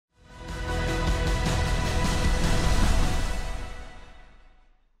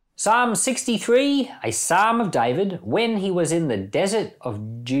Psalm 63, a psalm of David when he was in the desert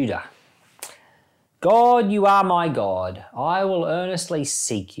of Judah. God, you are my God. I will earnestly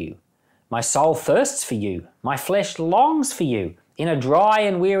seek you. My soul thirsts for you. My flesh longs for you in a dry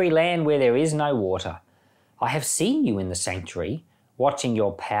and weary land where there is no water. I have seen you in the sanctuary, watching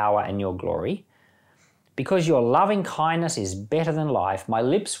your power and your glory. Because your loving kindness is better than life, my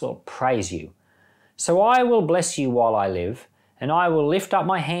lips will praise you. So I will bless you while I live, and I will lift up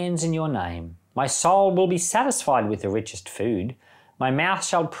my hands in your name. My soul will be satisfied with the richest food. My mouth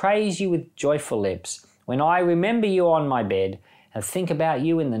shall praise you with joyful lips, when I remember you on my bed and think about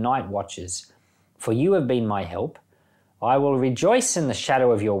you in the night watches. For you have been my help. I will rejoice in the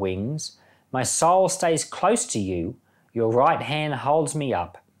shadow of your wings. My soul stays close to you. Your right hand holds me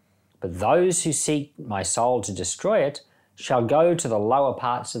up. But those who seek my soul to destroy it shall go to the lower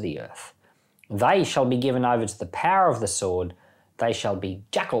parts of the earth. They shall be given over to the power of the sword. They shall be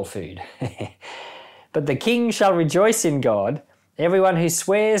jackal food. But the king shall rejoice in God. Everyone who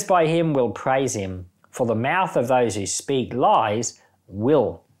swears by him will praise him. For the mouth of those who speak lies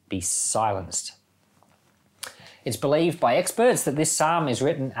will be silenced. It's believed by experts that this psalm is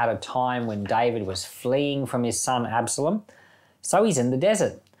written at a time when David was fleeing from his son Absalom. So he's in the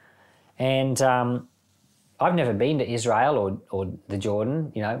desert. And I've never been to Israel or the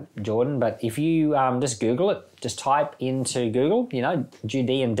Jordan, Jordan, but if you just Google it, just type into Google,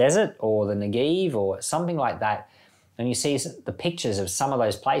 Judean desert or the Negev or something like that, and you see the pictures of some of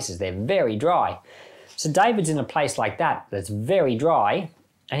those places, they're very dry. So David's in a place like that that's very dry,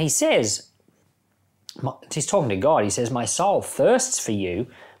 and he says, he's talking to God, he says, my soul thirsts for you,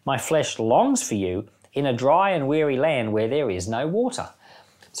 my flesh longs for you in a dry and weary land where there is no water.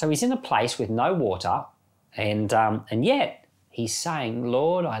 So he's in a place with no water, and yet he's saying,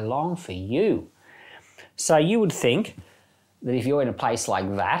 Lord, I long for you. So you would think that if you're in a place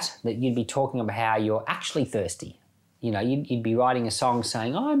like that you'd be talking about how you're actually thirsty. You'd be writing a song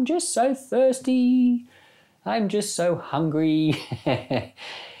saying, I'm just so thirsty, I'm just so hungry.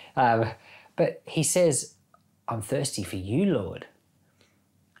 But he says, I'm thirsty for you, Lord.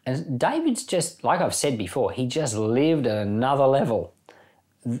 And David's just, like I've said before, he just lived at another level.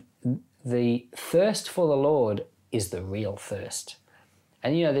 The thirst for the Lord is the real thirst.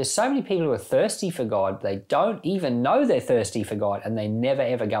 And there's so many people who are thirsty for God, they don't even know they're thirsty for God, and they never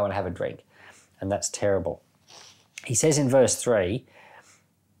ever go and have a drink. And that's terrible. He says in verse 3,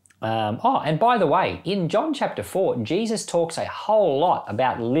 and by the way, in John chapter 4, Jesus talks a whole lot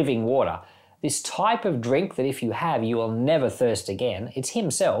about living water. This type of drink that if you have, you will never thirst again. It's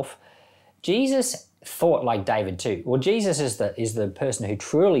himself. Jesus thought like David too. Well, Jesus is the person who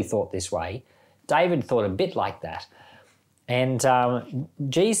truly thought this way. David thought a bit like that. And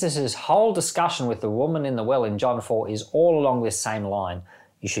Jesus' whole discussion with the woman in the well in John 4 is all along this same line.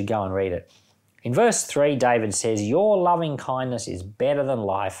 You should go and read it. In verse 3, David says, your loving kindness is better than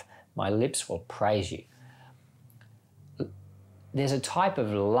life. My lips will praise you. There's a type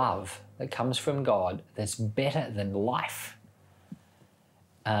of love that comes from God that's better than life.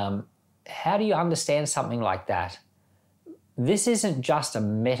 How do you understand something like that? This isn't just a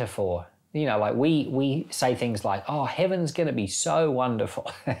metaphor. Like we say things like, oh, heaven's going to be so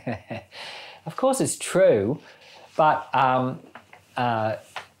wonderful. Of course it's true, but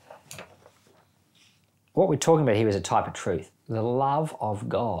what we're talking about here is a type of truth. The love of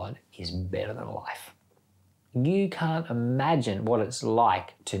God is better than life. You can't imagine what it's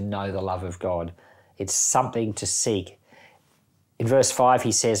like to know the love of God. It's something to seek. In verse 5,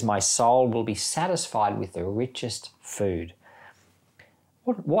 he says, my soul will be satisfied with the richest food.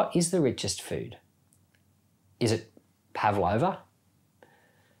 What is the richest food? Is it pavlova?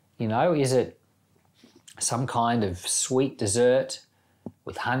 Is it some kind of sweet dessert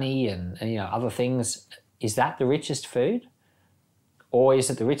with honey and other things? Is that the richest food? Or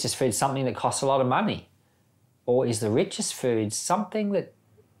is it the richest food something that costs a lot of money? Or is the richest food something that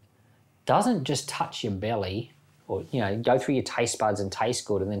doesn't just touch your belly, or go through your taste buds and taste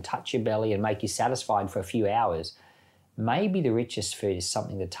good and then touch your belly and make you satisfied for a few hours? Maybe the richest food is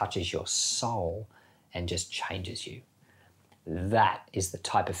something that touches your soul and just changes you. That is the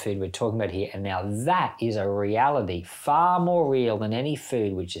type of food we're talking about here. And now that is a reality far more real than any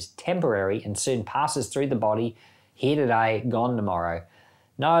food which is temporary and soon passes through the body, here today, gone tomorrow.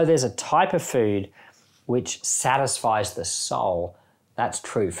 No, there's a type of food which satisfies the soul. That's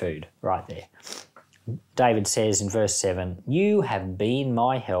true food right there. David says in verse 7, you have been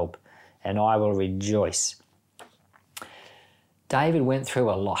my help and I will rejoice. David went through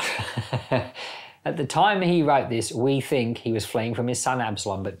a lot. At the time he wrote this, we think he was fleeing from his son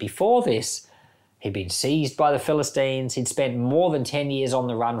Absalom. But before this, He'd been seized by the Philistines. He'd spent more than 10 years on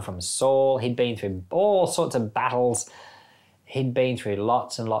the run from Saul. He'd been through all sorts of battles. He'd been through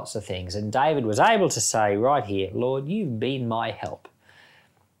lots and lots of things. And David was able to say right here, Lord, you've been my help.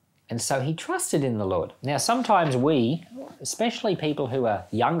 And so he trusted in the Lord. Now, sometimes we, especially people who are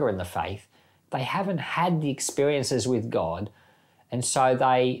younger in the faith, they haven't had the experiences with God. And so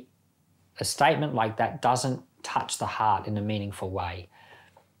a statement like that doesn't touch the heart in a meaningful way.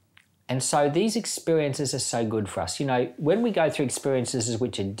 And so these experiences are so good for us. You know, when we go through experiences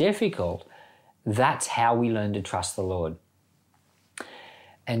which are difficult, that's how we learn to trust the Lord.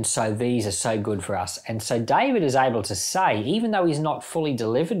 And so these are so good for us. And so David is able to say, even though he's not fully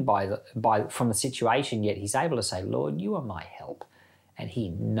delivered from the situation yet, he's able to say, Lord, you are my help. And he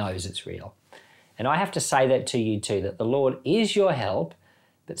knows it's real. And I have to say that to you too, that the Lord is your help,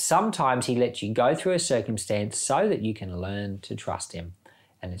 but sometimes he lets you go through a circumstance so that you can learn to trust him.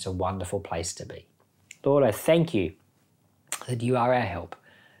 And it's a wonderful place to be. Lord, I thank you that you are our help.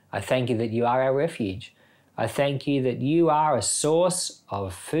 I thank you that you are our refuge. I thank you that you are a source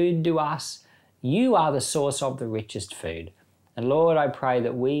of food to us. You are the source of the richest food. And Lord, I pray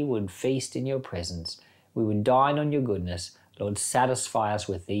that we would feast in your presence. We would dine on your goodness. Lord, satisfy us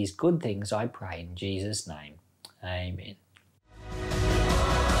with these good things, I pray in Jesus' name. Amen.